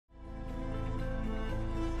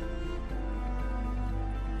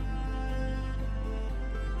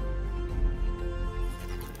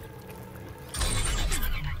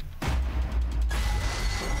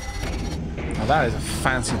that is a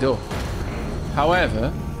fancy door.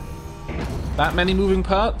 However, that many moving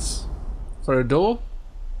parts for a door?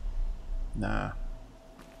 Nah.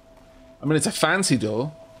 I mean, it's a fancy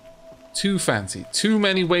door. Too fancy. Too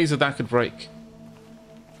many ways that could break.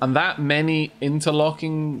 And that many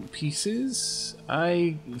interlocking pieces,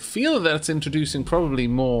 I feel that it's introducing probably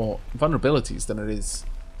more vulnerabilities than it is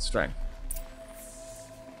strength.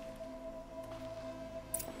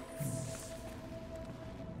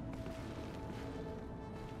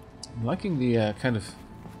 I'm liking the kind of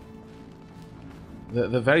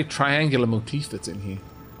the very triangular motif that's in here.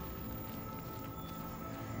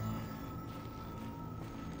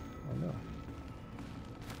 Oh no.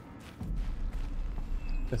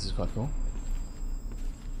 This is quite cool.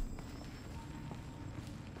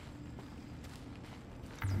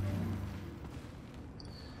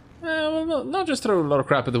 Well, not just throw a lot of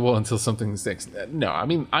crap at the wall until something sticks. No, I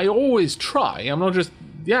mean, I always try. I'm not just,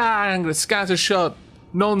 yeah, I'm going to scatter shot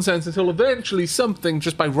nonsense until eventually something,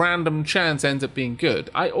 just by random chance, ends up being good.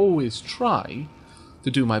 I always try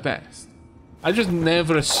to do my best. I just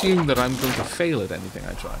never assume that I'm going to fail at anything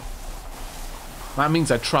I try. That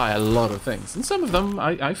means I try a lot of things, and some of them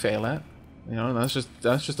I fail at. You know, and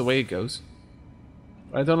that's just the way it goes.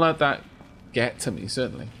 I don't let that get to me,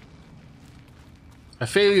 certainly. A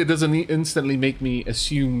failure doesn't instantly make me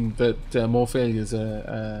assume that more failures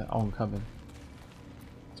are oncoming.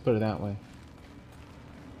 Let's put it that way.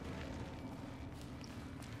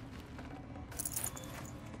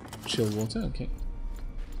 Chill water, okay.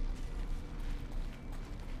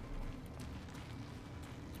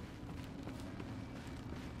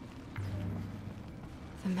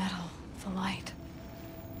 The metal, the light.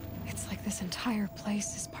 It's like this entire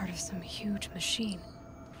place is part of some huge machine.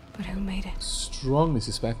 But who made it? Strongly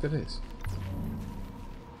suspect it is.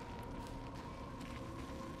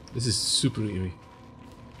 This is super eerie.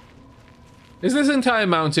 Is this entire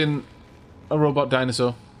mountain a robot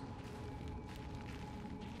dinosaur?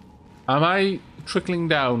 Am I trickling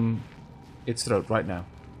down its throat right now?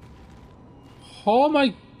 Oh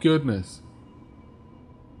my goodness.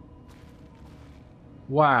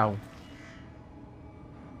 Wow.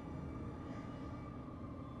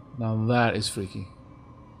 Now that is freaky.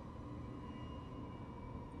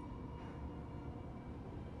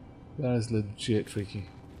 That is legit freaky.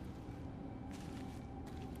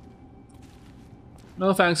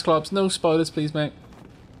 No thanks, Klops. No spoilers, please, mate.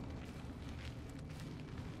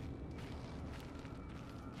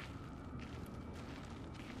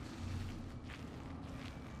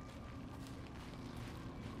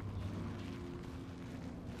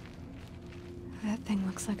 That thing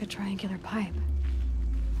looks like a triangular pipe.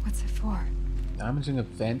 What's it for? Damaging a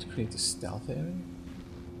vent creates a stealth area?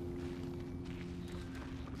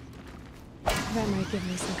 That might give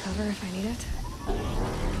me some cover if I need it.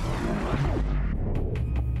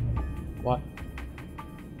 What?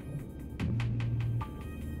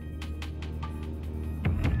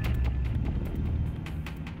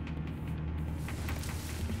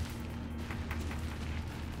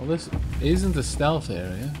 Well, this isn't a stealth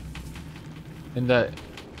area. In that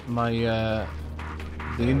my the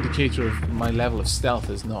indicator of my level of stealth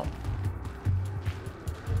is not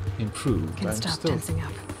improved. Can I'm stop still tensing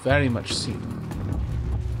up. very much seen.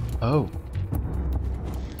 Oh.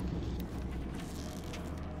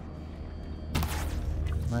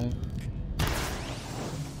 Can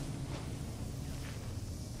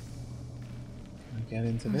I get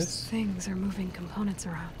into Those this? things are moving components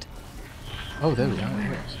around. Oh, there we are. It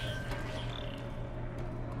works.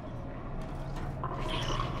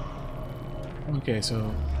 Okay,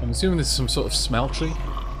 so I'm assuming this is some sort of smeltery.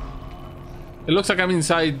 It looks like I'm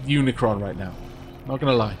inside Unicron right now. Not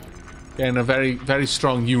gonna lie. Getting a very, very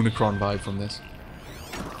strong Unicron vibe from this.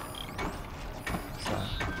 So,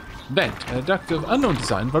 vent. A duct of unknown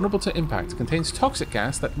design, vulnerable to impact. Contains toxic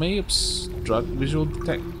gas that may obstruct visual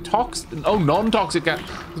detect... Oh, non-toxic gas.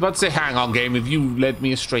 I was about to say, hang on, game, if you led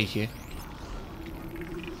me astray here.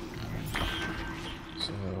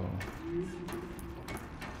 So...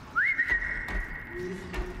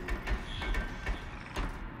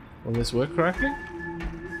 Will this work correctly?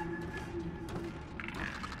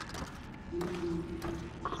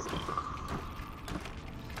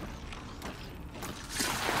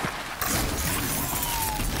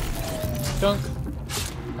 Dunk.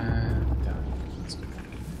 And down. Let's go.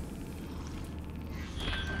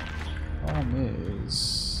 Problem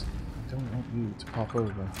is, I don't want you to pop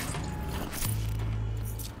over.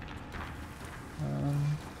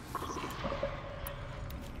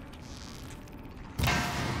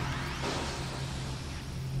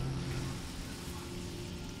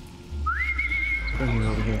 Bring you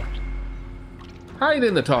over here. Hide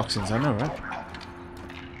in the toxins, I know, right?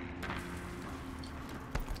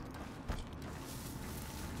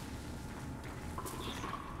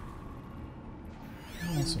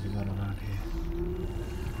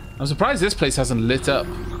 I'm surprised this place hasn't lit up.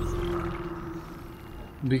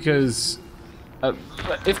 Because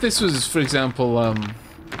if this was, for example,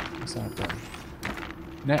 what's that?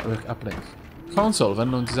 Network uplink. Console of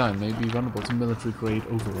unknown design may be runnable to military grade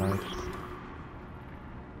override.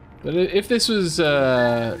 But if this was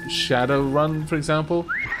Shadowrun, for example,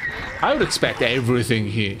 I would expect everything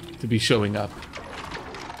here to be showing up.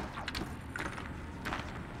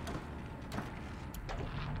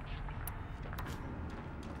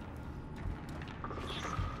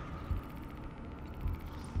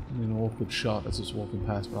 An awkward shot as it's walking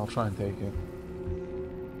past, but I'll try and take it.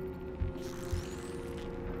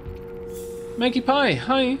 Maggie Pie,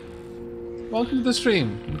 hi! Welcome to the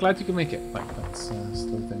stream. I'm glad you can make it. Right, let's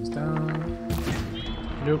slow things down.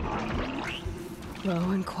 Nope.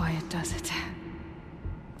 Low and quiet does it.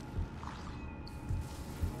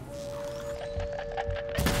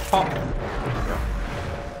 Pop! There we go.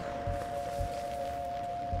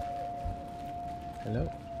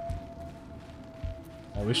 Hello.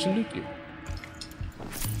 I wish to loot you.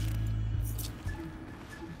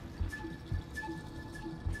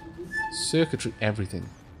 Circuitry, everything.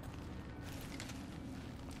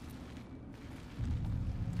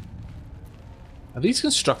 Are these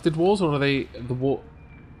constructed walls, or are they the wall?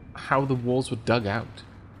 How the walls were dug out?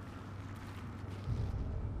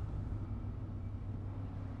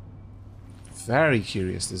 Very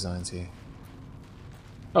curious designs here.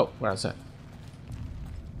 Oh, where's that?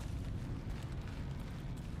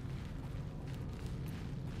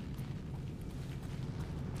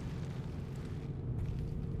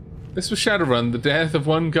 This was Shadowrun. The death of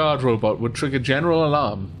one guard robot would trigger general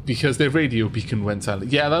alarm because their radio beacon went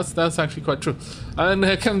silent. Yeah, that's actually quite true. And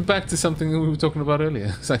coming back to something that we were talking about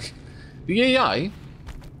earlier, it's like the AI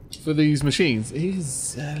for these machines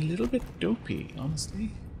is a little bit dopey,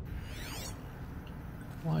 honestly.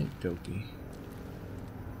 Quite dopey.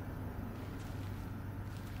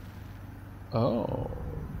 Oh,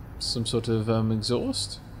 some sort of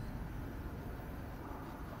exhaust.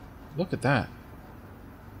 Look at that.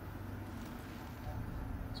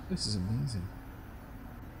 This is amazing.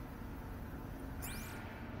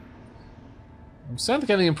 I'm starting to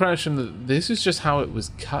get the impression that this is just how it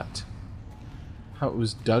was cut. How it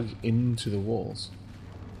was dug into the walls.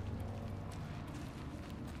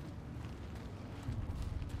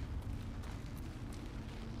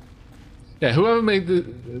 Yeah, whoever made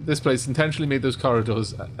this place intentionally made those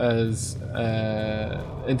corridors as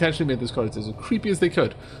creepy as they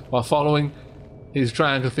could, while following his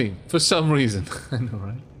triangle theme for some reason. I know,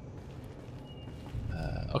 right?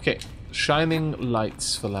 Okay, shining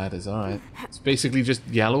lights for ladders. All right, it's basically just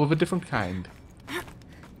yellow of a different kind.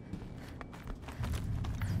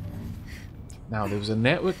 Now there was a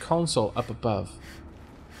network console up above.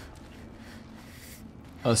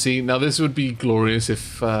 Oh, see, now this would be glorious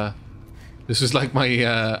if this was like my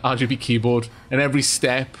RGB keyboard, and every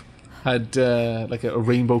step had like a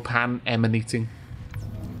rainbow pan emanating,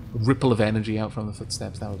 a ripple of energy out from the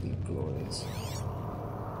footsteps. That would be glorious.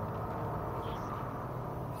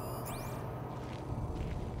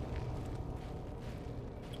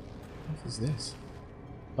 What is this?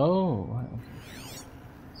 Oh, right. Okay.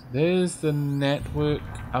 So there's the network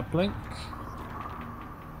uplink.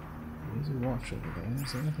 There's a watch over there.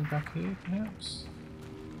 Is there anything back here, perhaps?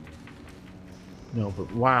 No,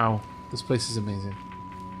 but wow, this place is amazing.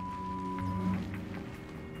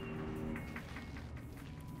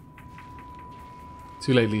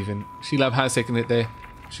 Too late leaving. Sheila has taken it there.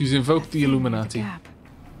 She's invoked the Illuminati.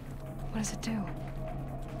 What does it do?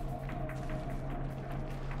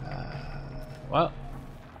 Well,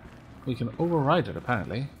 we can override it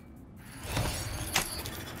apparently.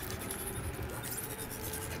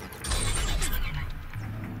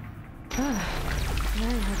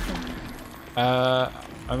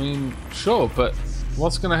 I mean, sure, but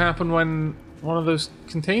what's going to happen when one of those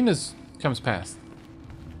containers comes past?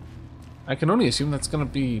 I can only assume that's going to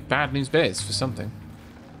be bad news bears for something.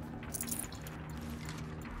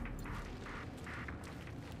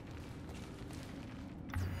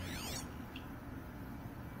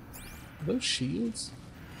 Are those shields?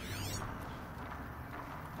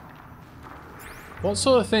 What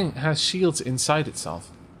sort of thing has shields inside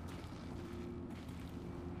itself?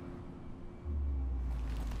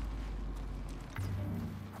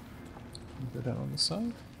 Go down on the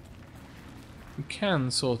side. You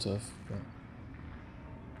can sort of, but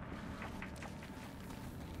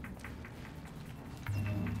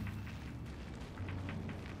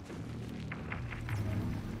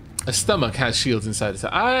a stomach has shields inside it.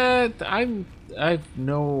 I have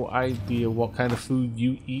no idea what kind of food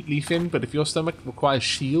you eat, Leafin, but if your stomach requires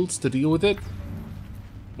shields to deal with it,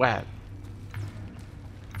 well,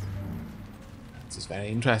 is very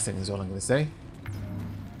interesting, is all I'm going to say.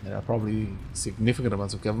 There are probably significant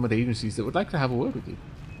amounts of government agencies that would like to have a word with you.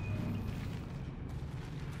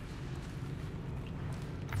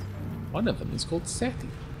 One of them is called SETI.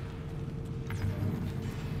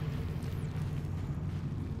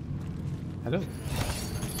 Hello.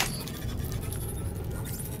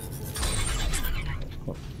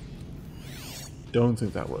 Oh. Don't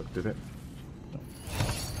think that worked, did it? No.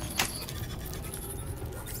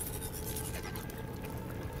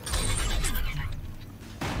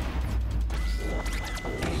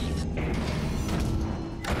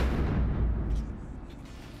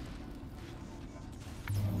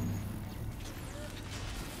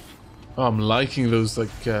 Oh, I'm liking those, like,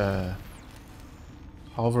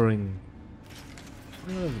 hovering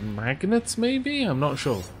magnets, maybe? I'm not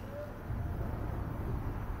sure.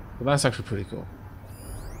 But that's actually pretty cool.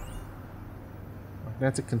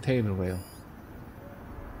 Magnetic container rail.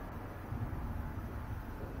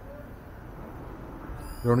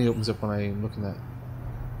 It only opens up when I'm looking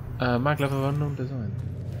at MacLeod of unknown design.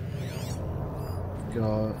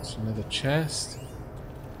 Got another chest.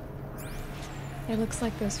 It looks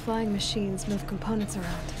like those flying machines move components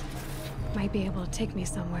around. Might be able to take me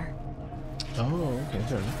somewhere. Oh, okay,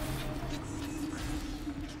 fair enough.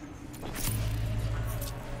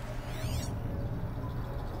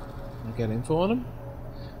 Can I get info on them?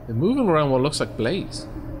 They're moving around what looks like blaze.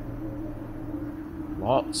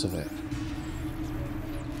 Lots of it.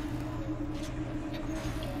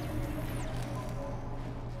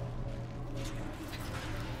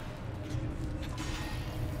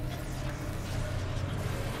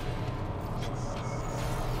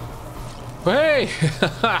 Hey!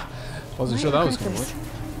 Wasn't sure that was going to work.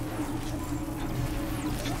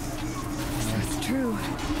 So it's true.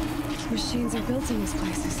 Machines are built in these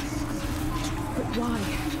places. But why?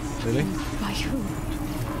 Really? And by who?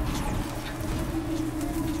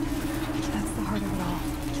 That's the heart of it all.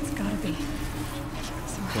 It's gotta be.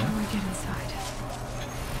 So how do I get inside?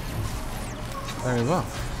 Very well.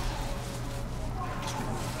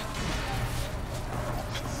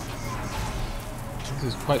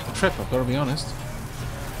 This is quite the trip, I've got to be honest.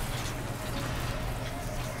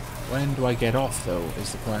 When do I get off, though,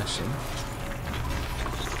 is the question.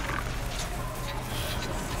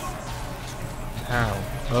 How?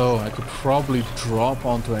 Oh, I could probably drop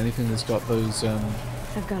onto anything that's got those,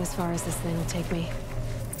 I've gone as far as this thing will take me.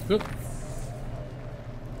 Good.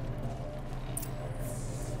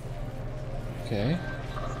 Okay.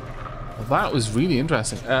 Well, that was really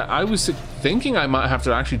interesting. I was thinking I might have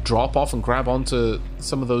to actually drop off and grab onto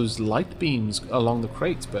some of those light beams along the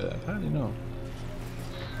crates, but apparently no.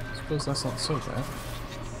 I suppose that's not so bad.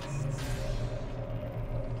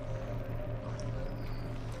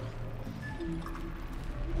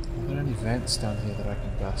 Are there any vents down here that I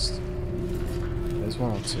can bust? There's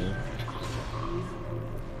one or two.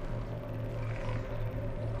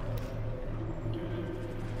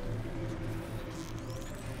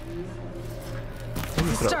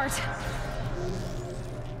 Start.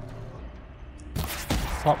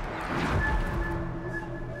 Pop.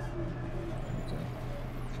 Okay.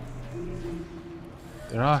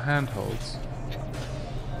 There are handholds.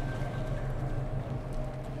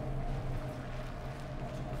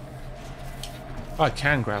 Oh, I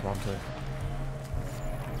can grab onto it.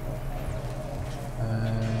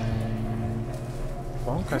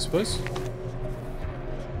 Bonk, I suppose.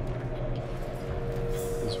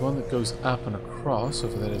 There's one that goes up and across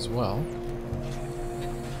over there as well.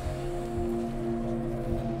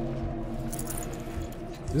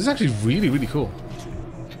 This is actually really, really cool.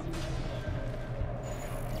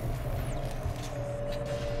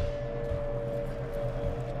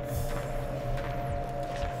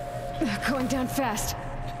 Going down fast.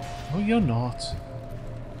 Oh, you're not.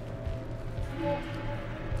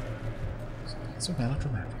 It's so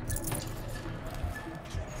melodramatic.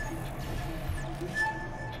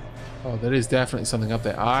 Oh, there is definitely something up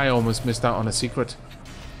there. I almost missed out on a secret.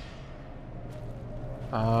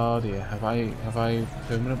 Oh dear, have I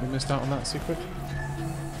permanently missed out on that secret?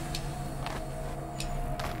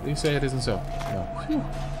 Please say it isn't so. No. Whew.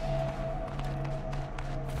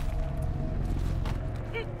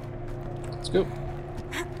 Let's go.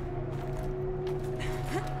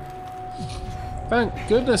 Thank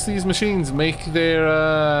goodness these machines make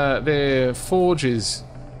their forges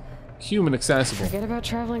human accessible. Forget about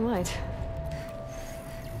traveling light.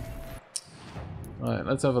 Alright,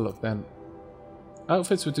 let's have a look then.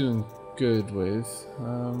 Outfits we're doing good with.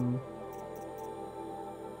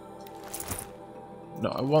 No,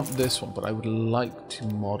 I want this one, but I would like to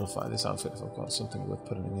modify this outfit if I've got something worth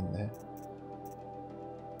putting in there.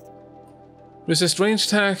 Resist range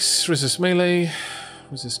attacks, resist melee,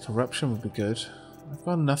 resist corruption would be good. I've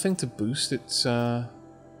got nothing to boost its, oh.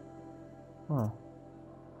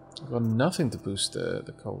 I've got nothing to boost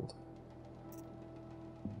the cold.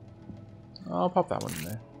 I'll pop that one in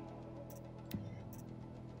there.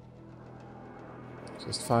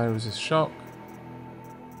 Resist fire, resist shock.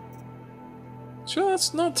 Sure,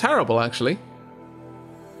 that's not terrible, actually.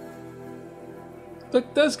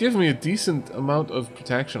 That does give me a decent amount of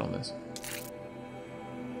protection on this.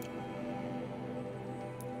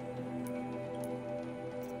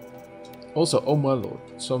 Also, oh my lord,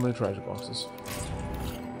 so many treasure boxes.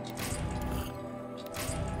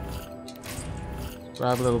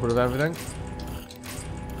 Grab a little bit of everything.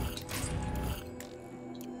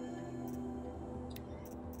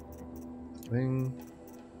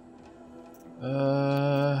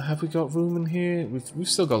 Have we got room in here? We've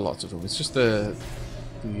still got lots of room. It's just the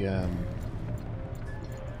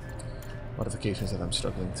modifications that I'm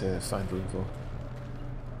struggling to find room for.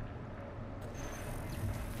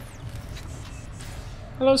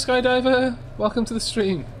 Hello, Skydiver! Welcome to the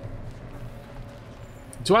stream.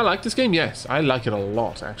 Do I like this game? Yes, I like it a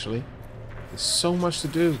lot, actually. There's so much to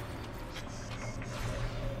do.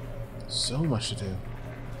 So much to do.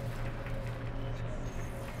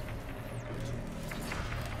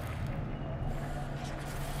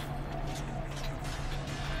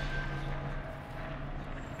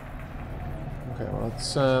 Okay,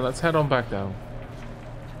 well, let's head on back down.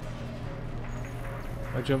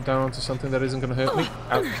 I jump down onto something that isn't going to hurt me.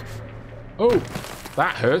 Ow. Oh,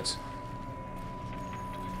 that hurt.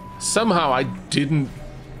 Somehow I didn't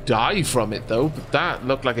die from it though, but that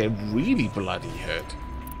looked like it really bloody hurt.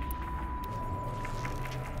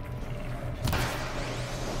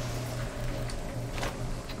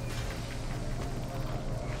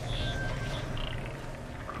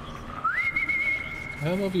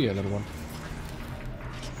 Come over here, little one.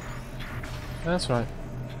 That's right.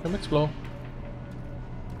 Come explore.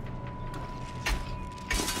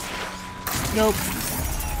 Nope.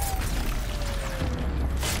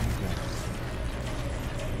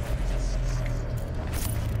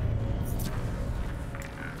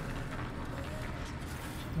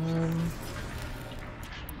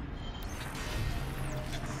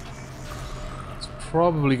 It's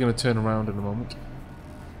probably going to turn around in a moment.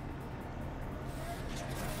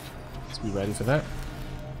 Let's be ready for that.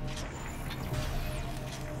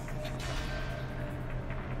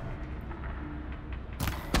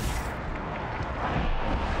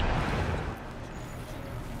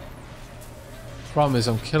 Problem is,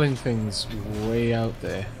 I'm killing things way out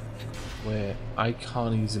there where I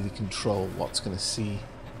can't easily control what's going to see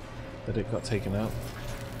that it got taken out.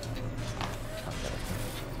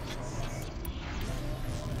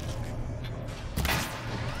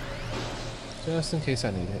 Just in case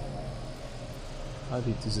I need it. How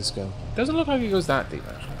deep does this go? Doesn't look like it goes that deep,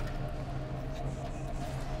 actually.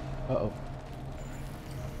 Uh-oh.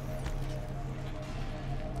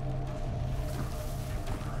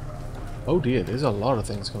 Oh dear, there's a lot of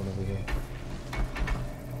things going over here.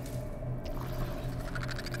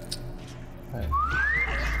 Right.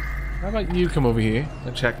 How about you come over here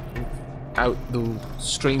and check out the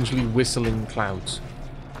strangely whistling clouds?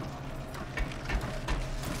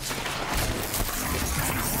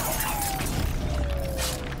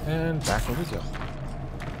 And back over here.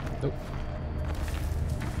 Nope.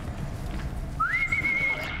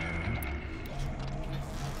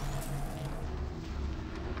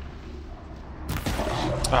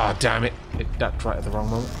 Ah, oh, damn it. It ducked right at the wrong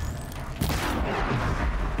moment.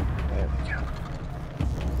 There we go.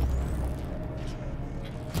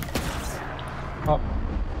 Oh.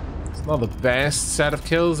 It's not the best set of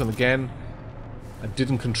kills, and again, I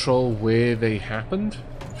didn't control where they happened,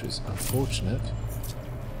 which is unfortunate.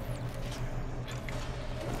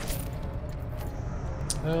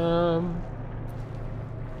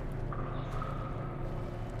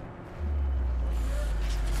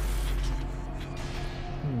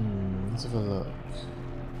 Let's have a look.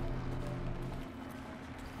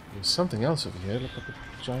 There's something else over here. Look like a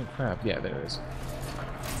giant crab. Yeah, there it is.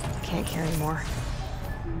 Can't carry more.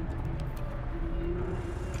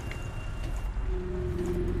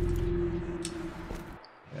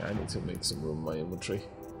 Yeah, I need to make some room in my inventory.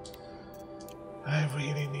 I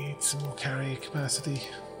really need some more carry capacity.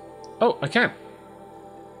 Oh, I can.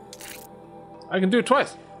 I can do it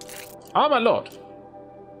twice. Oh my lord.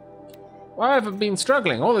 Why have I been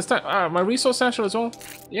struggling all this time? My resource satchel as well?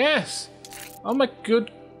 Yes. Oh my good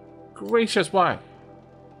gracious, why?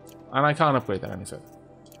 And I can't upgrade that any further.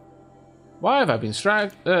 Why have I been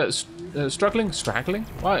struggling? Straggling?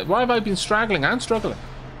 Why have I been straggling and struggling?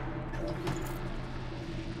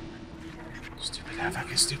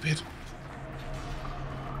 you stupid.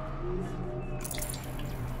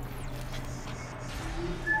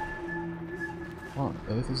 What on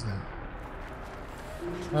earth is that?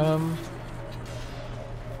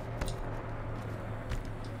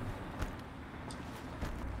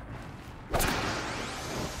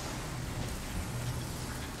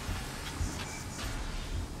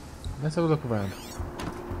 Let's have a look around.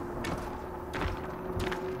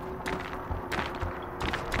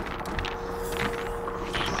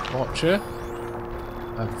 Watcher.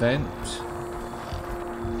 Event.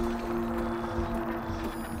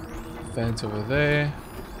 Vent over there.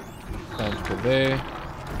 Vent over there.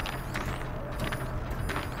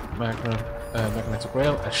 Magnetic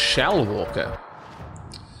rail. A shell walker.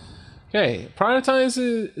 Okay.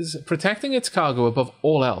 Prioritizes protecting its cargo above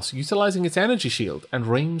all else, utilizing its energy shield and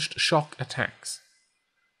ranged shock attacks.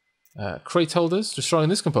 Crate holders. Destroying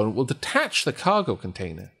this component will detach the cargo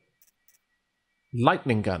container.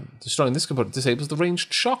 Lightning gun. Destroying this component disables the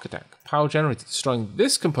ranged shock attack. Power generator. Destroying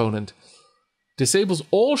this component disables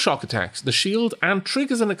all shock attacks, the shield, and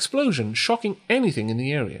triggers an explosion, shocking anything in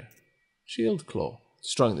the area. Shield claw.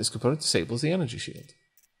 Destroying this component disables the energy shield.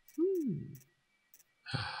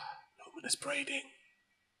 Luminous braiding.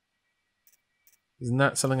 Isn't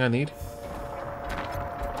that something I need?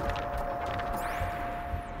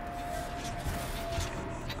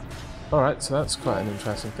 Alright, so that's quite an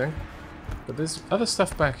interesting thing. But there's other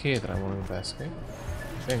stuff back here that I want to investigate.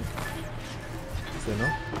 I think. Is there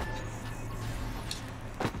not?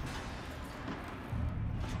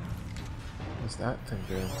 What's that thing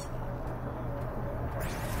doing?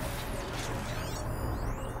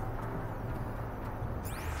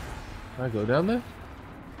 Can I go down there?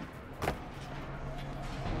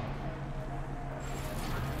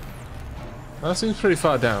 That seems pretty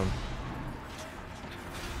far down.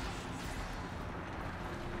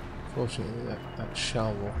 Fortunately, that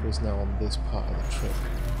shell walker is now on this part of the trip.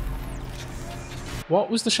 What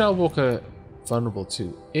was the shell walker vulnerable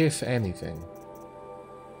to, if anything?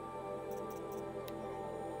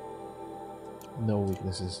 No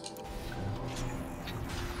weaknesses.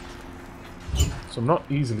 Okay. So I'm not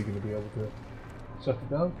easily going to be able to shut it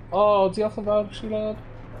down. Oh, do you have a valve, MacLeod?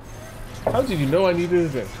 How did you know I needed a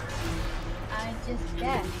drink? I just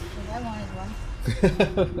guessed, because I wanted one.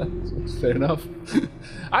 That's fair enough.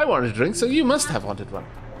 I wanted a drink, so you must have wanted one.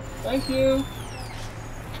 Thank you.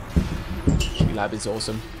 Lab is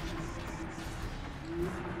awesome.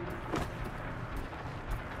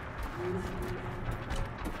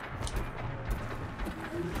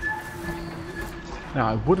 Now,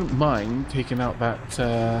 I wouldn't mind taking out that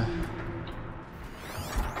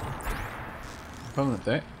component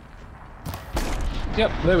there.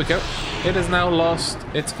 Yep, there we go. It has now lost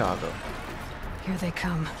its cargo. Here they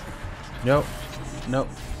come. Nope. Nope.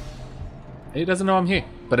 It doesn't know I'm here,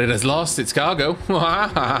 but it has lost its cargo.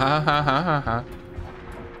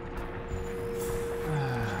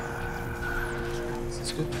 This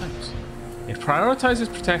is good times. It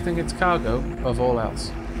prioritizes protecting its cargo above all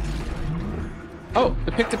else. Oh,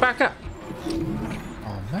 it picked it back up.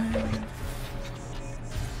 Oh, man.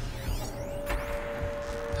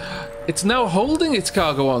 It's now holding its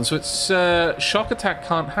cargo on, so its shock attack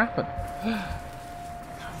can't happen. How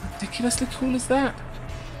ridiculously cool is that?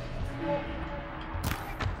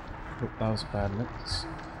 Oh, that was a bad mix.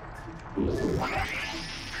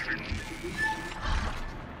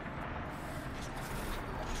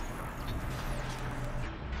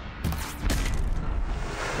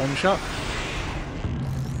 One shot.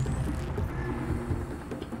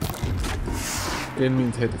 Didn't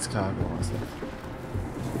mean to hit its cargo, honestly.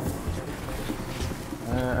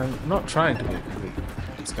 I'm not trying to be a complete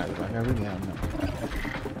scallywag, I really am not.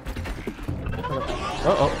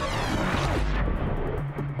 Uh-oh.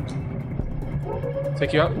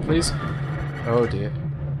 Take you out, please. Oh dear.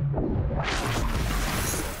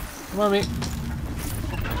 Come on, mate.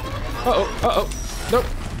 Uh-oh, uh-oh. Nope.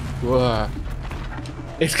 Whoa.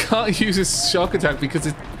 It can't use its shock attack because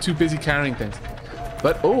it's too busy carrying things.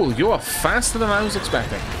 But, oh, you are faster than I was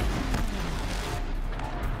expecting.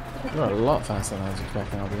 You're a lot faster than I was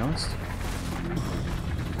expecting, I'll be honest.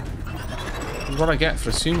 This is what I get for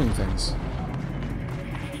assuming things.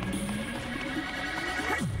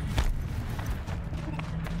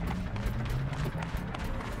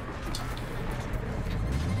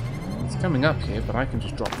 It's coming up here, but I can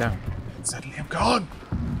just drop down. And suddenly I'm gone!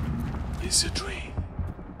 Wizardry.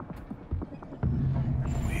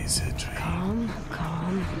 Wizardry. Calm,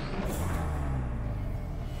 calm.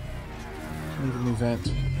 Need a new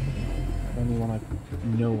vent. The only one I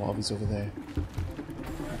know of is over there.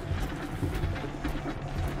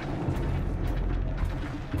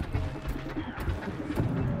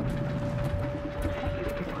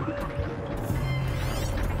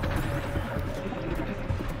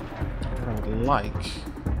 like.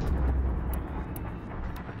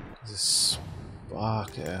 There's a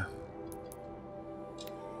spark here.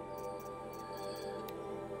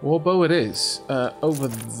 Warbow it is. Over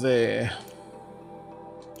there.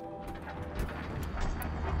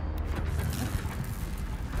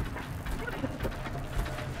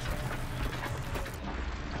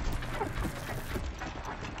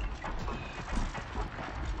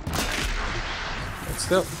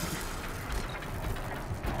 Still.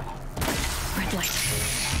 Red light.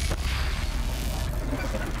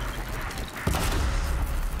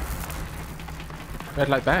 Red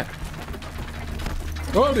light back.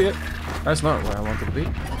 Oh dear. That's not where I wanted to be.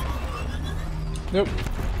 Nope.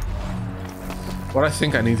 What I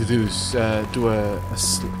think I need to do is do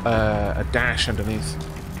a dash underneath.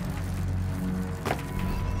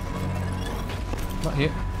 Not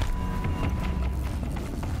here.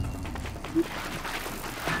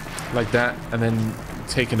 Like that, and then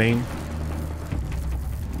take an aim.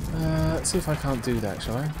 Let's see if I can't do that,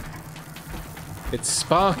 shall I? It's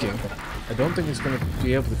sparking. I don't think it's going to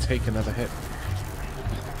be able to take another hit.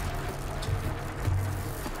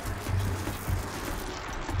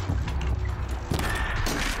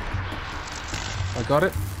 I got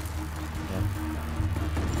it?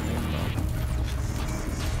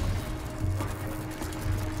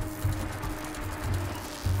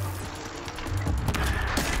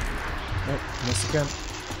 Miss again.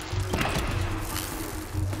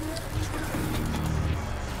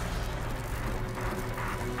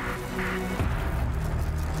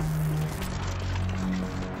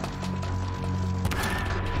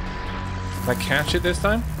 Did I catch it this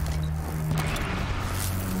time?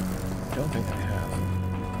 I don't think I have.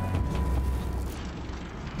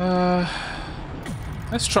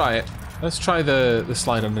 Let's try it. Let's try the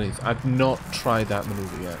slide underneath. I've not tried that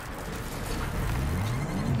maneuver yet.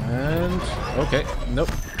 And okay, nope.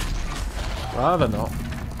 Rather not.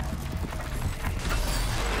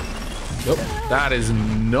 Nope, that is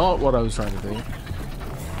not what I was trying to do.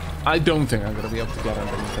 I don't think I'm going to be able to get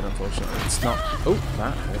underneath it, unfortunately. It's not. Oh,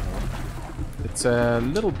 that hit. It's a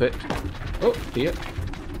little bit. Oh, here.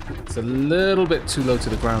 It's a little bit too low to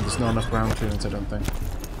the ground. There's not enough ground clearance, I don't think.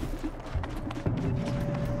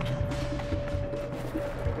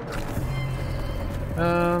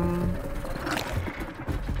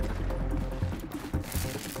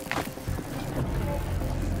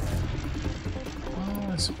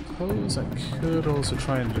 I suppose I could also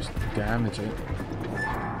try and just damage it.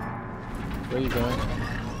 Where you going?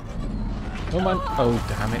 Oh man! Oh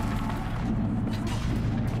damn it!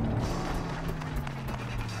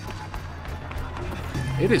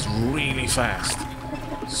 It is really fast.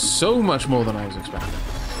 So much more than I was expecting.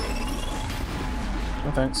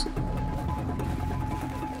 No thanks.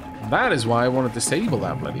 That is why I want to disable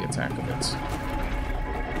that bloody attack of its.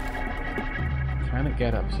 Can it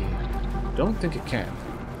get up here? Don't think it can.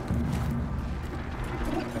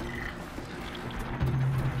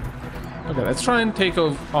 Okay, let's try and take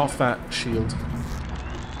off that shield.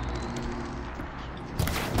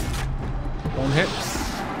 One hit.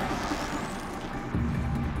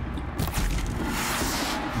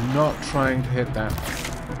 Not trying to hit that.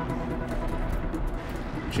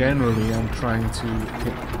 Generally, I'm trying to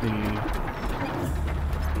hit the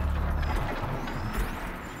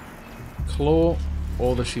claw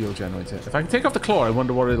or the shield generator. If I can take off the claw, I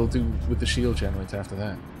wonder what it'll do with the shield generator after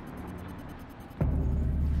that.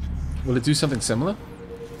 Will it do something similar?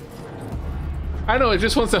 I know, it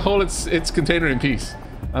just wants to hold its container in peace.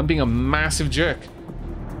 I'm being a massive jerk.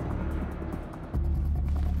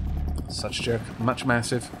 Such jerk. Much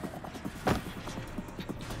massive.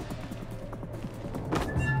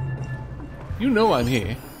 You know I'm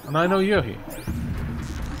here, and I know you're here.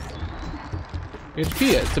 It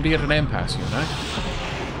appears to be at an impasse, you know.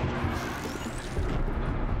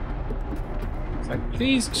 It's like,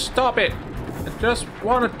 please stop it! I just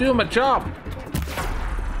want to do my job!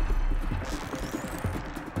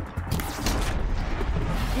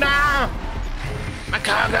 No! My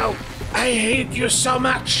cargo! I hate you so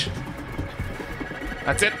much!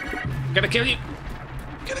 That's it. I'm gonna kill you.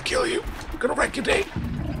 I'm gonna kill you. I'm gonna wreck your day.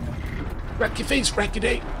 Wreck your face, wreck your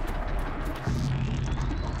day.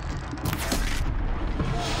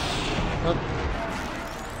 Oh.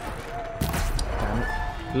 Damn it.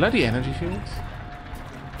 Bloody energy fields.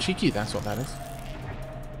 Cheeky, that's what that is.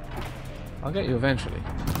 I'll get you eventually.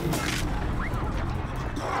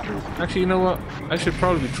 Actually, you know what? I should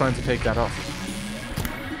probably be trying to take that off.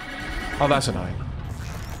 Oh, that's annoying.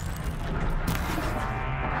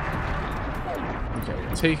 Okay,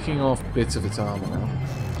 we're taking off bits of its armor now.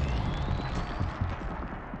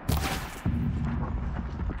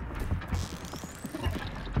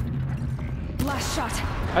 Last shot.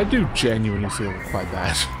 I do genuinely feel quite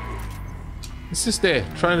bad. It's just there,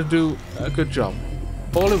 trying to do a good job.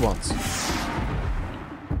 All it wants.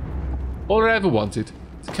 All it ever wanted.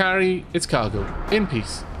 To carry its cargo, in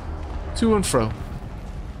peace. To and fro.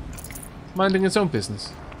 Minding its own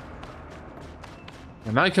business.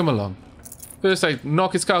 And I come along. First I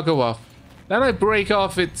knock its cargo off. Then I break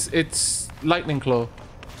off its lightning claw.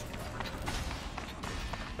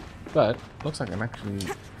 But, looks like I can actually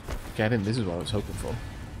get in. This is what I was hoping for.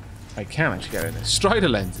 I can actually get in there. Strider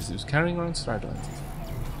lenses. It was carrying around strider lenses.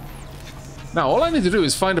 Now, all I need to do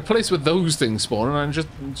is find a place where those things spawn and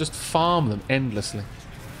just farm them endlessly.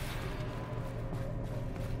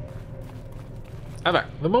 Aavak,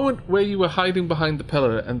 the moment where you were hiding behind the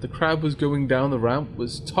pillar and the crab was going down the ramp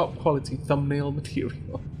was top quality thumbnail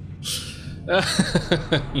material.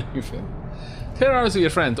 Leaving. Tear arrows of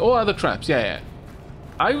your friends or other traps. Yeah.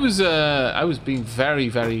 I was being very,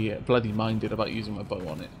 very bloody minded about using my bow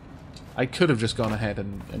on it. I could have just gone ahead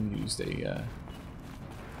and used a.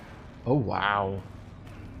 Oh wow!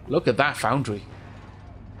 Look at that foundry.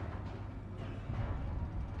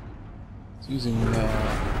 It's using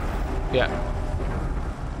yeah.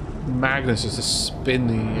 Magnus just to spin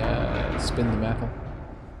the metal.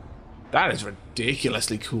 That is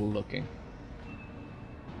ridiculously cool looking.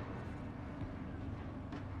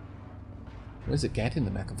 Where's it getting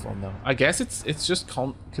the metal from though? I guess it's just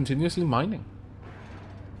continuously mining.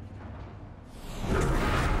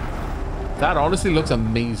 That honestly looks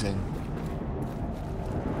amazing.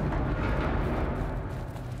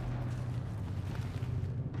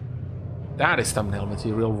 That is thumbnail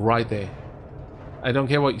material right there. I don't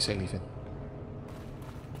care what you say, Leafin.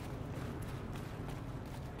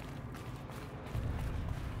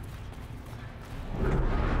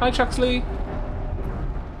 Hi, Chuxley.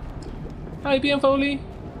 Hi, BM Foley.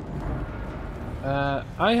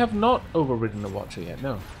 I have not overridden a Watcher yet,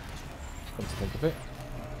 no. Come to think of it.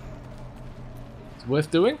 It's worth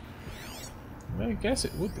doing? I guess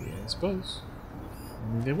it would be, I suppose.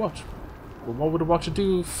 I mean, they watch. But what would a Watcher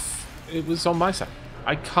do if it was on my side?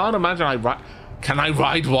 I can't imagine Can I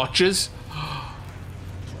ride Watchers?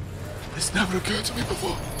 This never occurred to me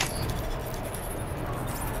before.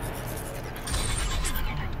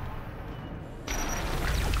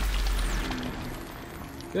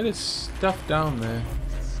 Get his stuff down there.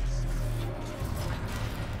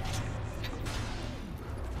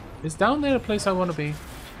 Is down there a place I want to be?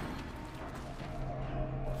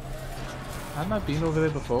 Hadn't I been over there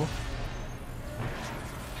before?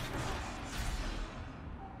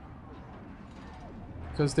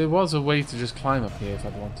 Because there was a way to just climb up here if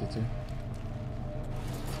I'd wanted to.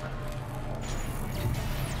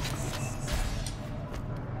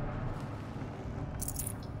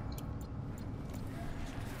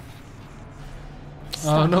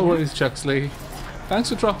 Oh, no worries, Chuxley. Thanks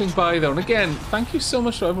for dropping by, though. And again, thank you so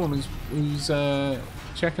much to everyone who's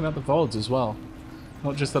checking out the VODs as well.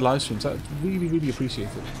 Not just the live streams. That's really, really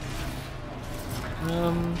appreciated.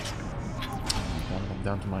 I'm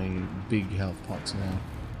down to my big health pots now.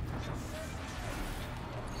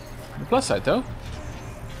 The plus side, though.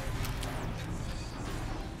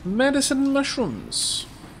 Medicine mushrooms.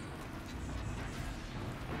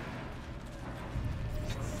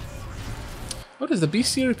 Oh, does the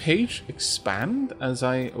bestiary page expand as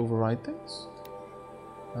I override things?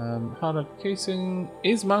 Harder casing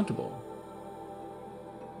is mountable.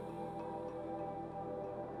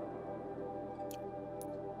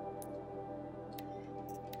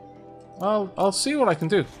 I'll see what I can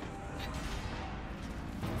do.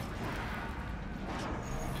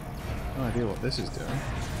 No idea what this is doing.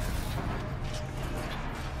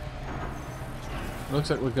 Looks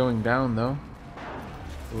like we're going down though.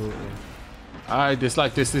 Ooh. I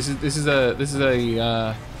dislike this. This is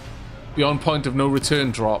a beyond point of no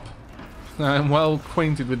return drop. I'm well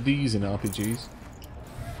acquainted with these in RPGs.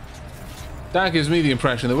 That gives me the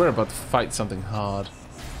impression that we're about to fight something hard.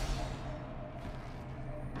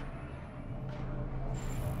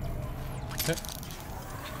 Okay.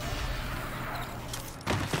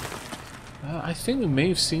 I think we may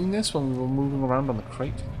have seen this when we were moving around on the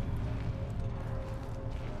crate.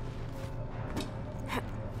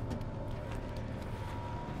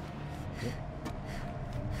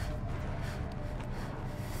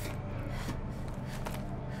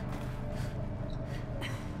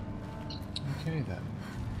 Okay then.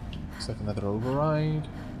 Looks like another override.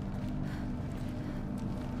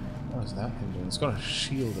 What is that thing doing? It's got a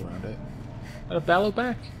shield around it. And a bellow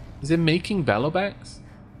back? Is it making bellow backs?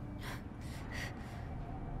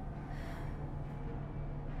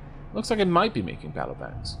 Looks like it might be making bellow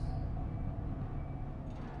backs.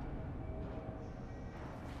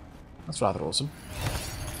 That's rather awesome.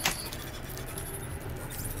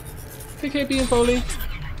 Take care, being Foley.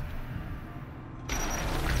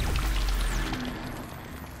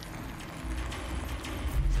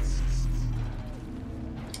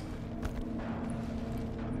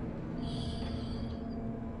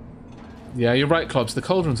 Yeah, you're right, Clubs. The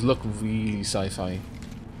cauldrons look really sci-fi.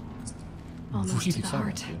 Almost Really to the fun,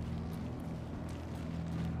 heart. too.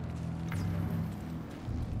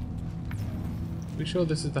 Are we sure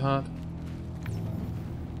this is the heart?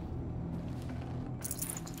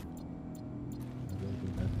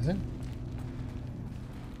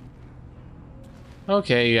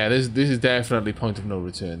 Okay, yeah, this is definitely point of no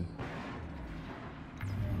return.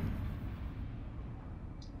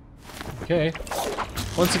 Okay.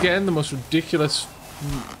 Once again, the most ridiculous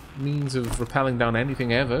means of rappelling down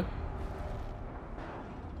anything ever.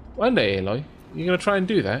 One day, Aloy, you're going to try and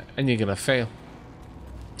do that, and you're going to fail.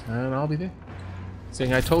 And I'll be there,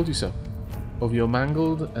 saying I told you so, over your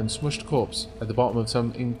mangled and smushed corpse at the bottom of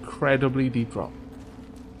some incredibly deep rock.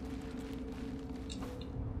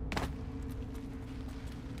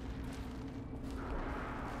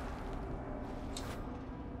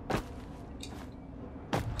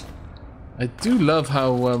 I do love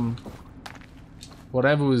how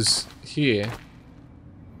whatever was here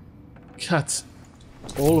cut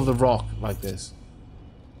all of the rock like this.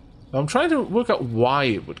 I'm trying to work out why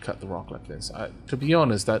it would cut the rock like this. To be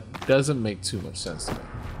honest, that doesn't make too much sense to me.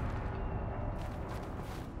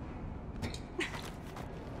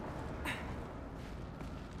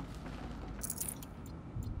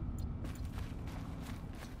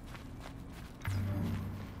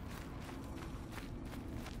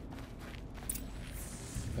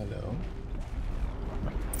 Hello.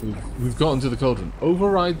 We've gotten to the cauldron.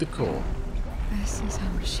 Override the core. This is how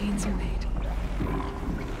machines are made.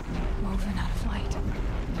 Woven out of light.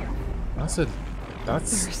 There are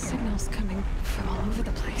signals coming from all over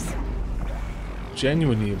the place.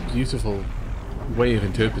 Genuinely a beautiful way of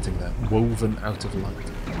interpreting that. Woven out of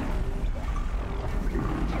light.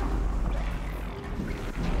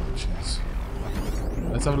 Jeez.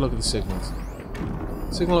 Let's have a look at the signals.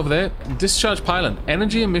 Signal over there. Discharge pylon.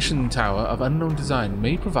 Energy emission tower of unknown design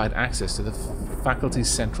may provide access to the faculty's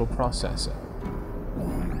central processor.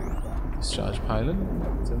 Discharge pylon.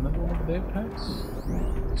 Is there another one over there, perhaps?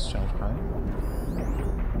 Discharge pylon.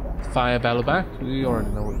 Fire bellow back. We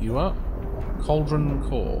already know what you are. Cauldron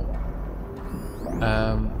core.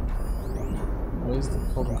 Where's the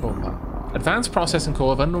cauldron core part? Advanced processing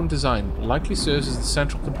core of unknown design likely serves as the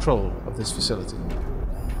central control of this facility.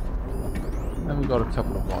 And we've got a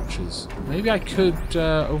couple of watches. Maybe I could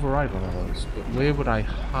override one of those, but where would I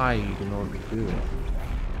hide in order to do it?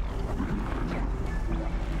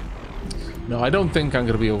 No, I don't think I'm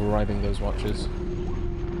going to be overriding those watches.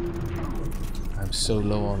 I'm so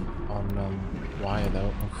low on wire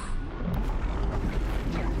though. Oof.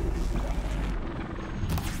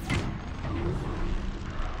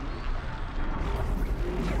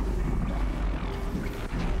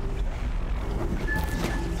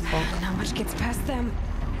 Not much gets past them.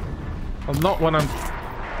 Well, not when I'm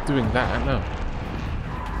doing that, no.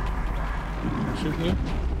 Am I shooting you?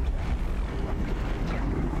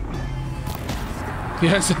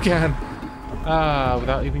 Yes, I can. Ah,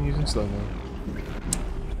 without even using slow-mo.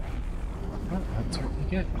 Well, that's what you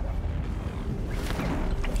get.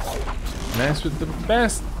 Mess with the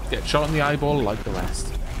best. Get shot in the eyeball like the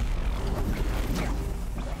rest.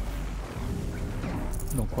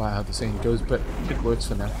 Not quite how the saying goes, but it works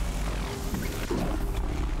for now.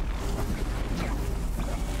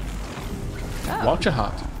 Oh. Watcher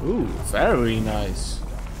hat. Ooh, very nice.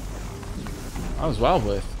 That was well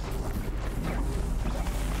worth.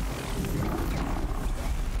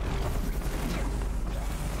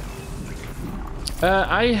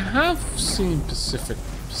 I have seen Pacific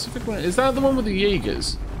Rim. Is that the one with the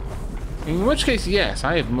Jaegers? In which case, yes,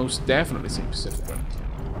 I have most definitely seen Pacific Rim.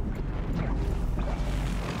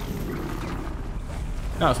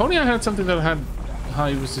 Now, if only I had something that had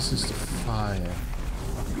high resistance to fire.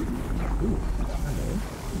 Ooh, hello.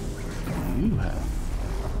 What do you have?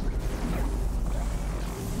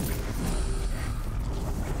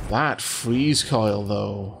 That freeze coil,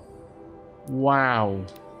 though. Wow.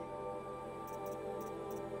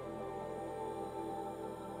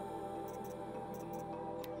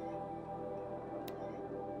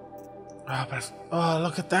 Oh, but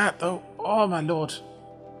look at that, though. Oh, my lord.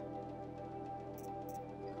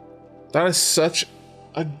 That is such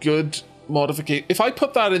a good modification. If I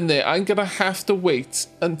put that in there, I'm going to have to wait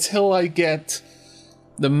until I get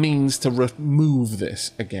the means to remove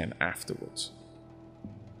this again afterwards.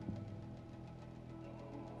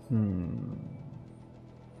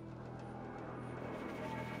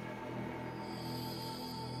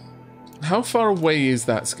 How far away is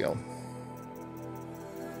that skill?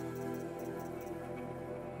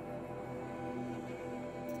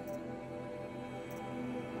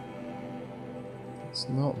 It's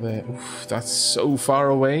not there. Oof, that's so far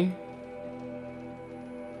away.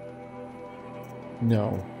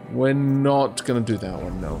 No, we're not gonna do that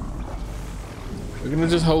one, no. We're gonna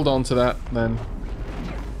just hold on to that, then.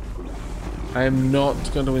 I am not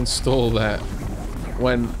going to install that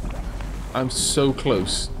when I'm so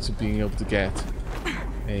close to being able to get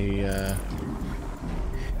a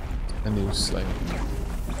new sling.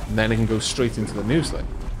 And then I can go straight into the new sling.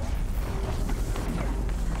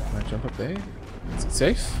 Can I jump up there? Is it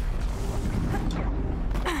safe?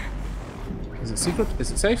 Is it secret?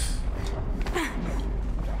 Is it safe?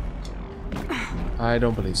 I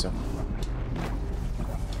don't believe so.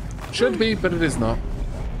 Should be, but it is not.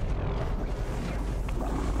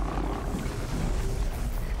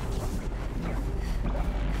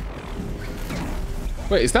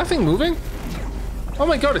 Wait, is that thing moving? Oh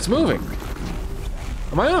my god, it's moving.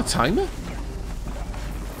 Am I on a timer?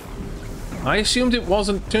 I assumed it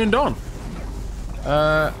wasn't turned on.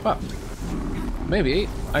 Well, maybe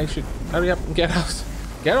I should hurry up and get out.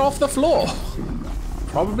 Get off the floor.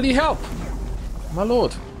 Probably help. My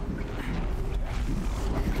lord.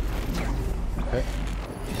 Okay.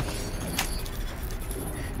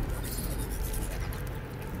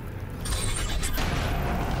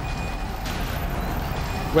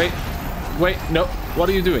 Wait, no. What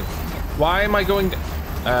are you doing? Why am I going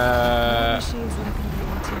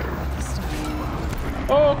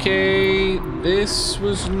okay, this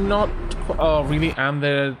was not oh, really? And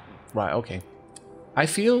the right, okay. I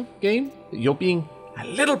feel, game, that you're being a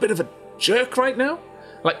little bit of a jerk right now.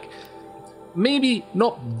 Like, maybe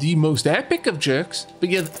not the most epic of jerks, but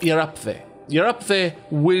you're up there. You're up there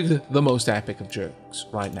with the most epic of jerks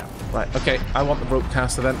right now. Right, okay, I want the rope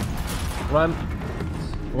caster then. Run.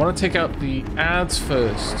 I want to take out the ads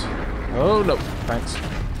first. Oh, no. Thanks.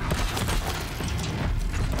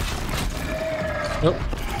 Nope.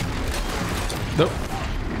 Nope.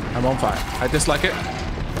 I'm on fire. I dislike it.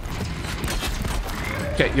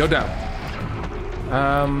 Okay, you're down.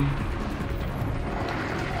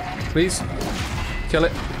 Please. Kill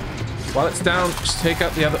it. While it's down, just take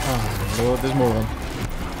out the other... Oh, Lord, there's more of them.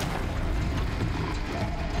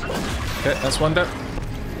 Okay, that's one down.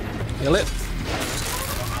 Kill it.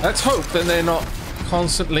 Let's hope that they're not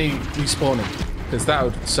constantly respawning, because that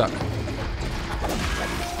would suck.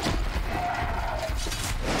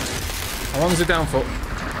 How long is it down for?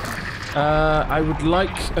 I would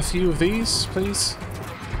like a few of these, please.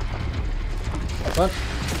 One.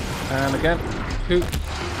 And again. Two.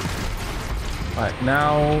 Right,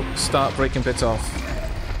 now start breaking bits off.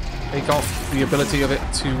 Take off the ability of it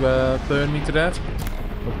to burn me to death.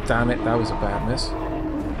 Oh, damn it, that was a bad miss.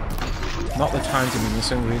 Not the time to be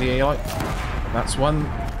missing, really, Aloy. That's one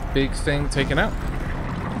big thing taken out.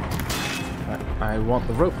 Right, I want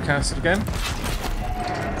the rope casted again.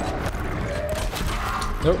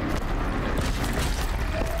 Nope.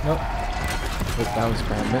 Nope. Oh, that was a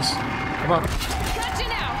bad miss. Come on. Gotcha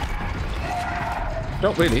now.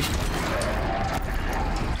 Don't really.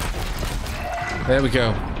 There we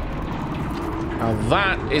go. Now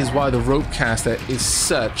that is why the rope caster is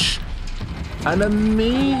such an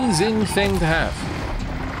amazing thing to have.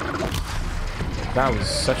 That was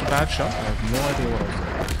such a bad shot. I have no idea what I was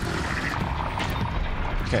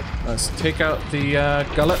doing. Okay, let's take out the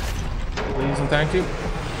gullet. Please and thank you.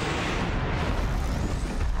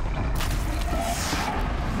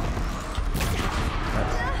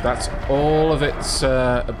 That's all of its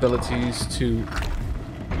abilities to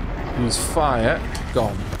use fire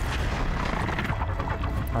gone.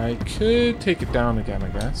 I could take it down again, I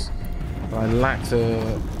guess. But I lack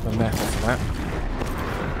the metal for that.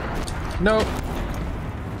 No.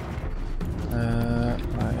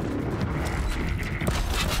 Right.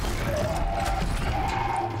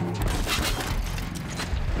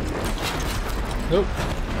 Nope.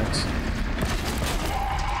 Thanks.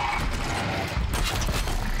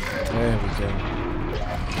 There we go.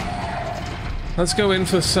 Let's go in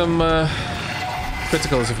for some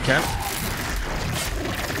criticals if we can.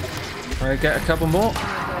 I get a couple more.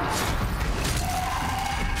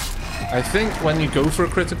 I think when you go for a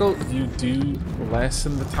critical, you do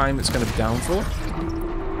lessen the time it's going to be down for.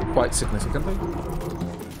 Quite significantly.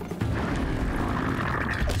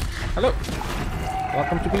 Hello.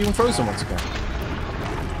 Welcome to being frozen once again.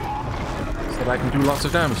 So that I can do lots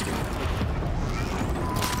of damage to you.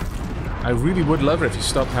 I really would love it if you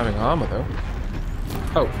stopped having armor, though.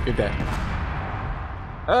 Oh, you're dead.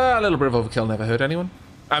 A little bit of overkill never hurt anyone.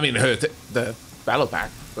 I mean, it hurt the battle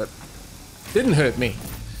pack, but didn't hurt me.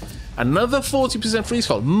 Another 40% freeze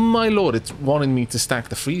fall. My lord, it's wanting me to stack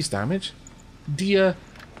the freeze damage. Dear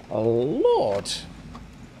lord.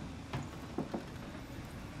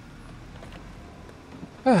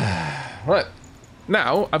 Right.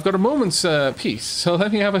 Now, I've got a moment's peace, so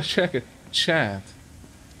let me have a check at chat.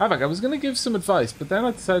 Aavak, I was going to give some advice, but then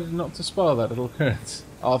I decided not to spoil that little occurrence.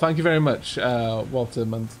 Oh, thank you very much, Walter.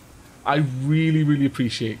 And I really, really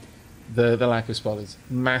appreciate the lack of spoilers.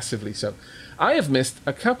 Massively so. I have missed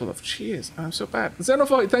a couple of... Cheers, I'm so bad.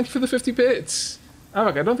 Xenophoid, thank you for the 50 bits.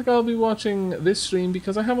 Aavak, I don't think I'll be watching this stream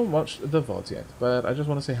because I haven't watched the VODs yet, but I just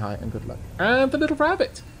want to say hi and good luck. And the little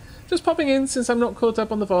rabbit. Just popping in since I'm not caught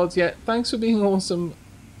up on the VODs yet. Thanks for being awesome.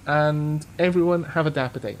 And everyone have a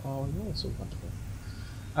dapper day. Oh, you're so wonderful.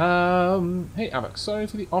 Hey Aavak, sorry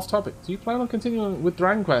for the off topic. Do you plan on continuing with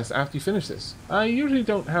Dragon Quest after you finish this? I usually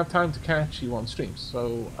don't have time to catch you on streams,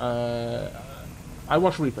 so I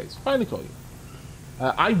watch replays. Finally call you.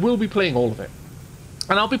 I will be playing all of it.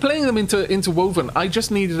 And I'll be playing them into Woven. I just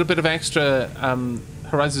needed a bit of extra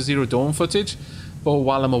Horizon Zero Dawn footage for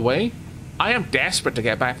while I'm away. I am desperate to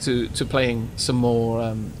get back to playing some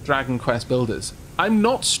more Dragon Quest builders. I'm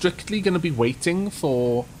not strictly going to be waiting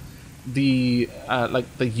for the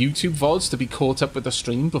YouTube VODs to be caught up with the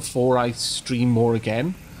stream before I stream more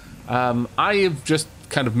again. I have just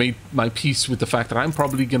kind of made my peace with the fact that I'm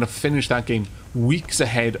probably going to finish that game weeks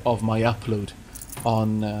ahead of my upload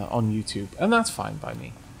on YouTube, and that's fine by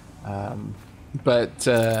me.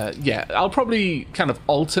 Yeah, I'll probably kind of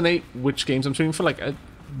alternate which games I'm streaming for, like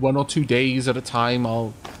 1 or 2 days at a time.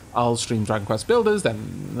 I'll stream Dragon Quest Builders,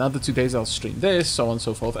 then another 2 days I'll stream this, so on and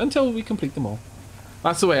so forth, until we complete them all.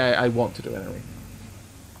 That's the way I want to do it anyway.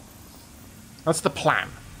 That's the plan,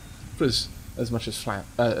 for as much as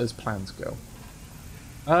plans go.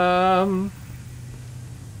 Let's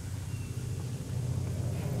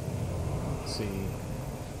see.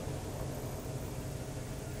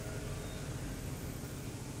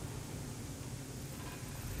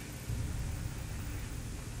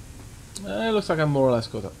 It looks like I'm more or less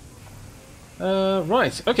caught up.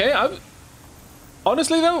 Right. Okay.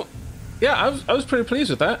 Honestly though, yeah, I was pretty pleased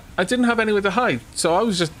with that. I didn't have anywhere to hide, so I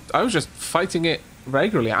was just fighting it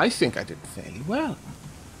regularly. I think I did fairly well.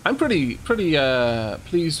 I'm pretty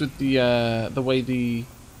pleased with the way the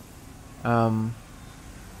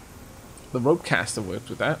ropecaster worked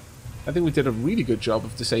with that. I think we did a really good job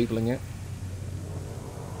of disabling it.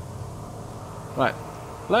 Right,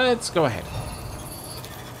 let's go ahead.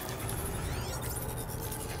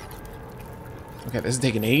 Okay, this is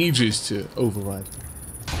taking ages to override.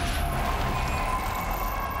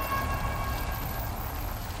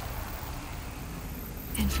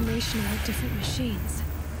 Information about different machines.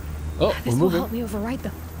 Oh, This we're will moving. help me override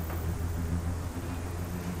them.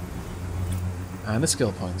 And a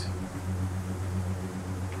skill point.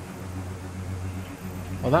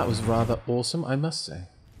 Well, that was rather awesome, I must say.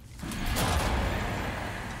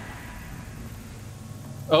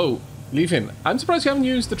 Oh, leave in. I'm surprised you haven't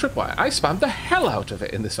used the tripwire. I spammed the hell out of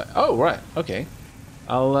it in this fight. Oh, right. Okay.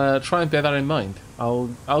 I'll try and bear that in mind.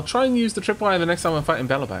 I'll try and use the tripwire the next time I'm fighting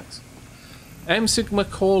Bellowbacks. M Sigma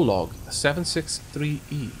core log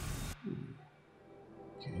 763E.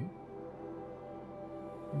 Okay.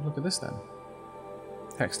 Look at this then.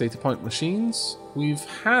 Hex data point machines. We've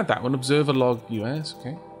had that one. Observer log US.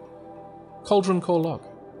 Okay. Cauldron core log.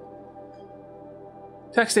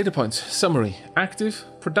 Text data points. Summary. Active.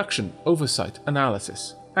 Production. Oversight.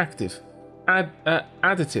 Analysis. Active.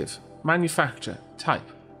 Additive. Manufacture. Type.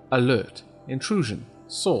 Alert. Intrusion.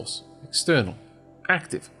 Source. External.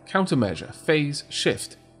 Active. Countermeasure. Phase.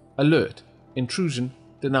 Shift. Alert. Intrusion.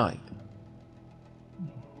 Denied.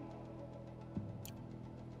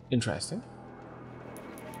 Interesting.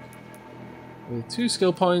 With 2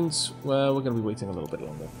 skill points, well, we're going to be waiting a little bit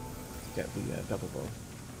longer to get the double bow.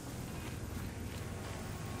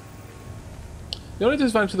 The only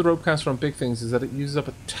disadvantage of the ropecaster on big things is that it uses up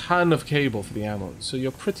a ton of cable for the ammo, so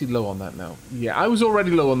you're pretty low on that now. Yeah, I was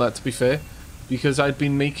already low on that, to be fair, because I'd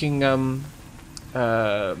been making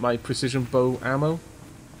my precision bow ammo.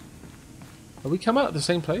 Have we come out at the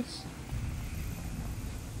same place?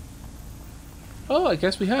 Oh, I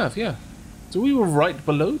guess we have, yeah. So we were right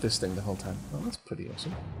below this thing the whole time. Oh, that's pretty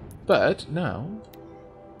awesome. But now,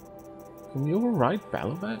 can we override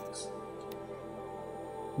Bellowbacks?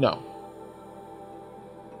 No.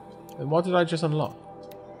 Then what did I just unlock?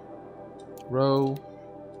 Rho,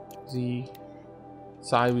 Z,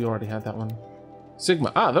 Psi, we already had that one.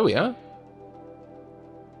 Sigma, ah, there we are.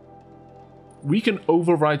 We can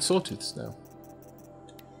override Sawtooths now.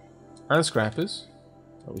 And Scrappers.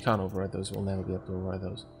 Oh, we can't override those, we'll never be able to override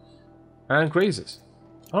those. And Grazers.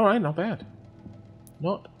 Alright, not bad.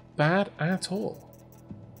 Not bad at all.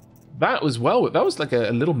 That was that was like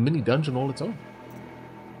a little mini dungeon all its own.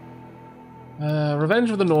 Revenge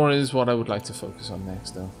of the Nora is what I would like to focus on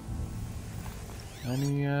next, though.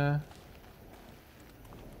 Any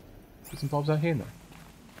bits and bobs out here now?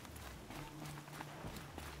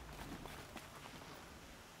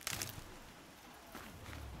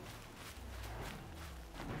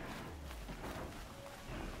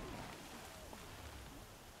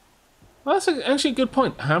 Well, that's actually a good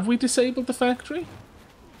point. Have we disabled the factory?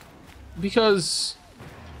 Because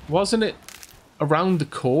wasn't it around the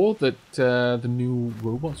core that the new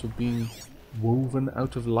robots were being woven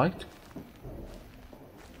out of light?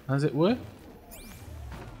 As it were?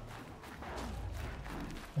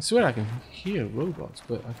 I swear I can hear robots,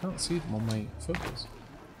 but I can't see them on my photos.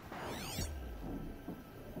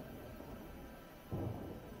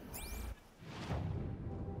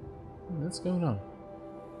 What's going on?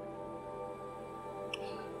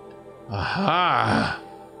 Aha!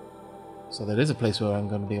 So there is a place where I'm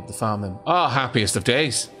going to be able to farm them. Ah, happiest of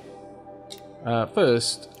days!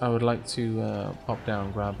 First, I would like to pop down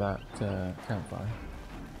and grab that campfire.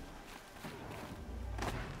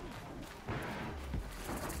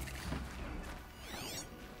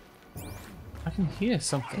 I can hear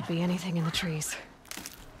something. Could be anything in the trees.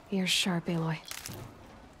 Ears sharp, Aloy.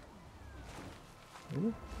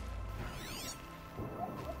 Ooh.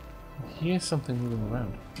 I hear something moving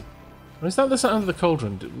around. Or is that the sound of the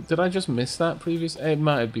cauldron? Did I just miss that previous? It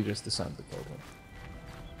might be just the sound of the cauldron.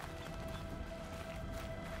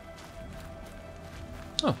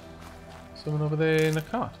 Oh. Someone over there in a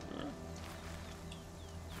cart.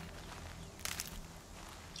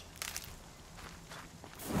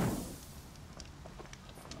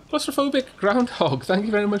 Claustrophobic Groundhog, thank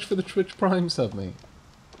you very much for the Twitch Prime sub, mate.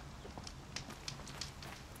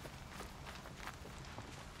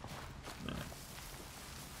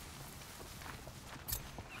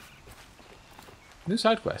 New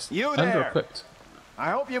side quest. You there? Under-equipped.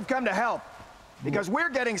 I hope you've come to help, because we're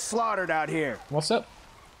getting slaughtered out here. What's up?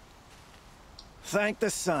 Thank the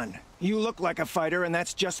sun. You look like a fighter, and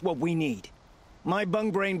that's just what we need. My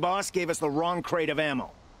bung-brain boss gave us the wrong crate of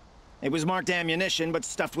ammo. It was marked ammunition, but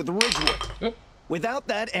stuffed with ridgewood. Oh. Without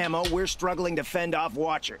that ammo, we're struggling to fend off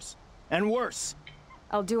watchers. And worse.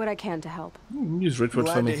 I'll do what I can to help. Use ridgewood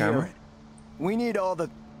for me, camera. We need all the...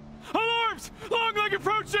 Alarms! Long leg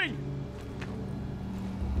approaching!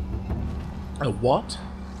 A what?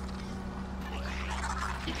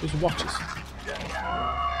 There's watches.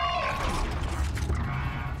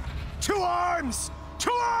 2 arms!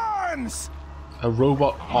 2 arms! A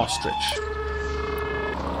robot ostrich.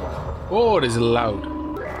 Oh, it is loud.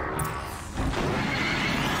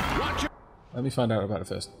 Let me find out about it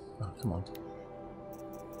first. Oh, come on.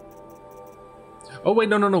 Oh, wait,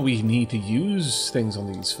 no. We need to use things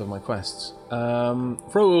on these for my quests.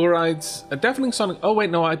 Pro rides. A deafening sonic. Oh, wait,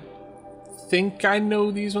 no, I think I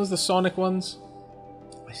know these ones, the sonic ones.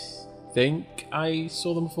 I think I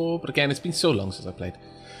saw them before, but again, it's been so long since I played.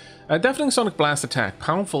 A deafening sonic blast attack,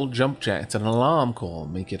 powerful jump jets, and an alarm call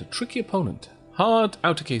make it a tricky opponent. Hard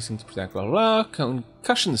outer casing to protect blah blah.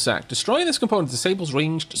 Concussion sac. Destroying this component disables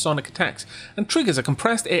ranged sonic attacks and triggers a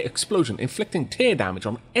compressed air explosion, inflicting tear damage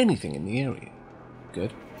on anything in the area.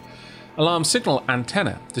 Good. Alarm signal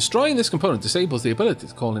antenna. Destroying this component disables the ability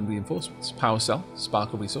to call in reinforcements. Power cell.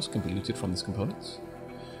 Sparkle resource can be looted from this component.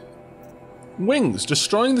 Wings.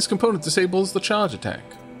 Destroying this component disables the charge attack.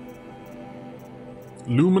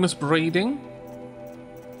 Luminous braiding.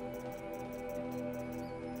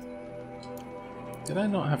 Did I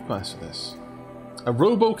not have quests for this? A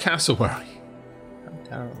robo cassowary. How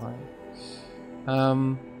terrifying.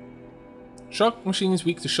 Shock machine is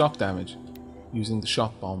weak to shock damage using the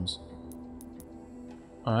shock bombs.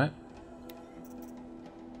 Alright.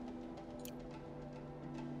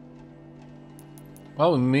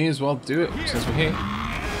 Well, we may as well do it since we're here.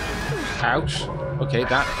 Ouch. Okay,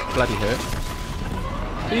 that bloody hurt.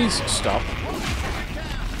 Please stop.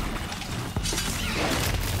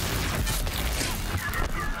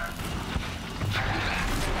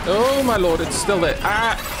 Oh my lord, it's still there.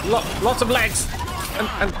 Ah, lots of legs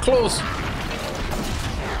and claws.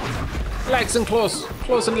 Legs and claws.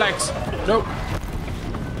 Claws and legs. Nope.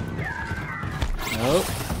 Nope.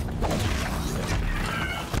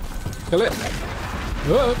 Kill it.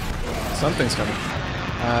 Oh, something's coming.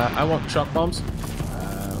 I want shock bombs.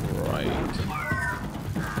 Right.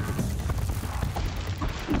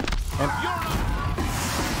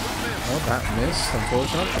 Oh, that missed,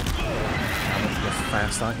 unfortunately. You're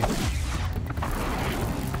fast, aren't you?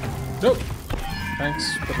 Nope.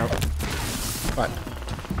 Thanks, but no. Right.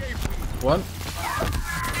 1,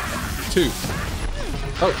 2.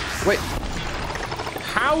 Oh, wait.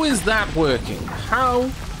 How is that working? How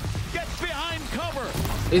Get behind cover!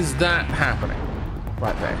 is that happening?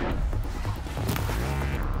 Right there.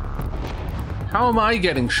 How am I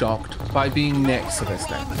getting shocked by being next to this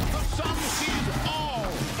thing?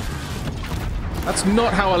 That's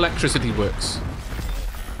not how electricity works.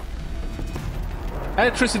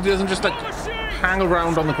 Electricity doesn't just like hang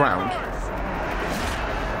around on the ground.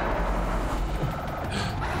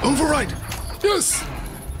 Override! Yes!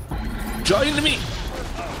 Join me!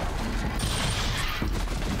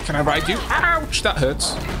 Can I ride you? Ouch! That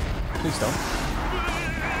hurts. Please don't.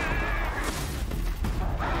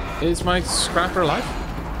 Is my scrapper alive?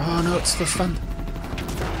 Oh no, it's still stunned.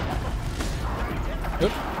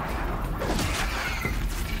 Oop.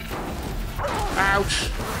 Ouch!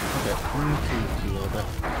 Okay.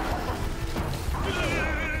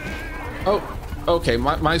 Oh, okay,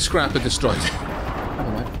 my scrapper destroyed.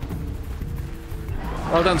 Never mind.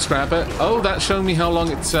 Well done, scrapper. Oh, that's showing me how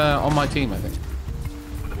long it's on my team, I think.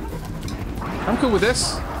 I'm cool with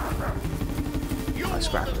this. My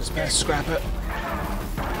scrapper's best scrapper.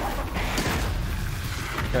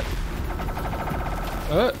 Okay.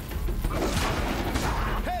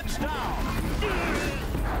 Heads down!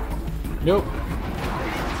 Nope.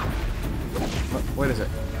 Where is it?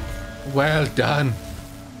 Well done.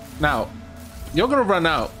 Now, you're gonna run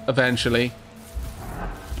out eventually.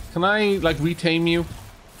 Can I, like, retame you?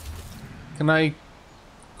 Can I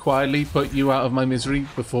quietly put you out of my misery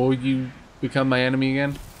before you become my enemy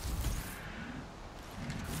again?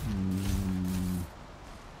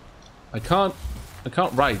 I can't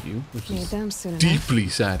ride you, which is deeply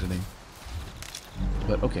saddening.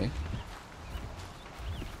 But okay.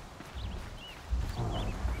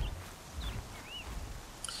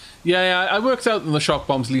 Yeah, I worked out that the shock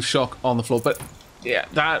bombs leave shock on the floor, but yeah,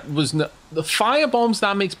 that was no, the fire bombs.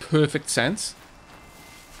 That makes perfect sense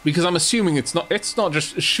because I'm assuming it's not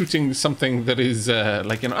just shooting something that is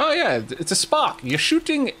like, you know, oh yeah, it's a spark. You're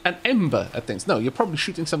shooting an ember at things. No, you're probably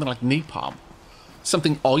shooting something like napalm,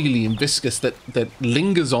 something oily and viscous that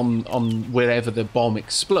lingers on wherever the bomb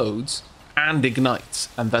explodes and ignites,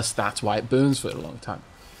 and thus that's why it burns for a long time.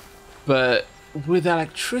 But with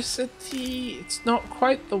electricity, it's not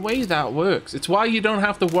quite the way that works. It's why you don't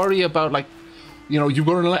have to worry about, like, you know, you've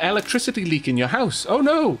got an electricity leak in your house. Oh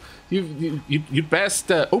no, you'd best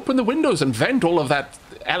open the windows and vent all of that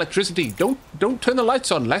electricity. Don't turn the lights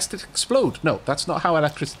on lest it explode. No, that's not how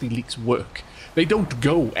electricity leaks work. They don't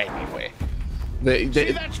go anywhere. They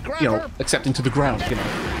you know, except into the ground. You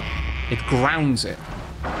know, it grounds it.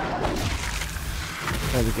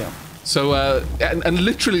 There we go. So, and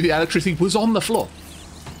literally the electricity was on the floor.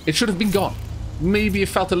 It should have been gone. Maybe it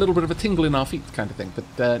felt a little bit of a tingle in our feet kind of thing,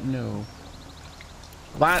 but no.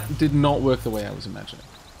 That did not work the way I was imagining.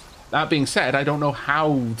 That being said, I don't know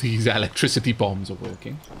how these electricity bombs are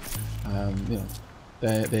working. You know,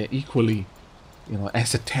 they're equally, you know,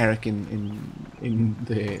 esoteric in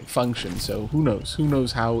their function, so who knows? Who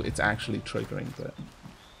knows how it's actually triggering, but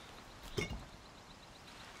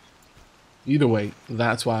either way,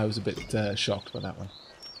 that's why I was a bit shocked by that one.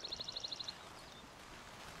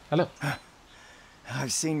 Hello.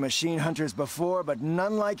 I've seen machine hunters before, but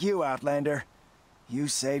none like you, Outlander. You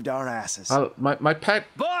saved our asses. My pet...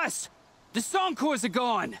 Boss! The Soncors are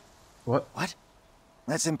gone! What? What?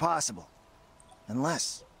 That's impossible.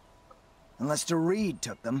 Unless DeReed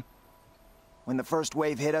took them. When the first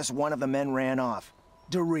wave hit us, one of the men ran off.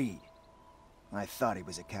 DeReed. I thought he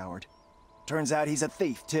was a coward. Turns out he's a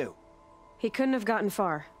thief, too. He couldn't have gotten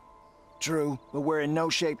far. True, but we're in no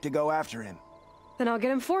shape to go after him. Then I'll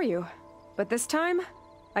get him for you. But this time,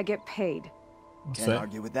 I get paid. Can't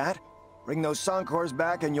argue with that. Bring those Soncors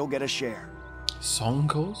back and you'll get a share.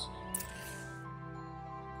 Soncors?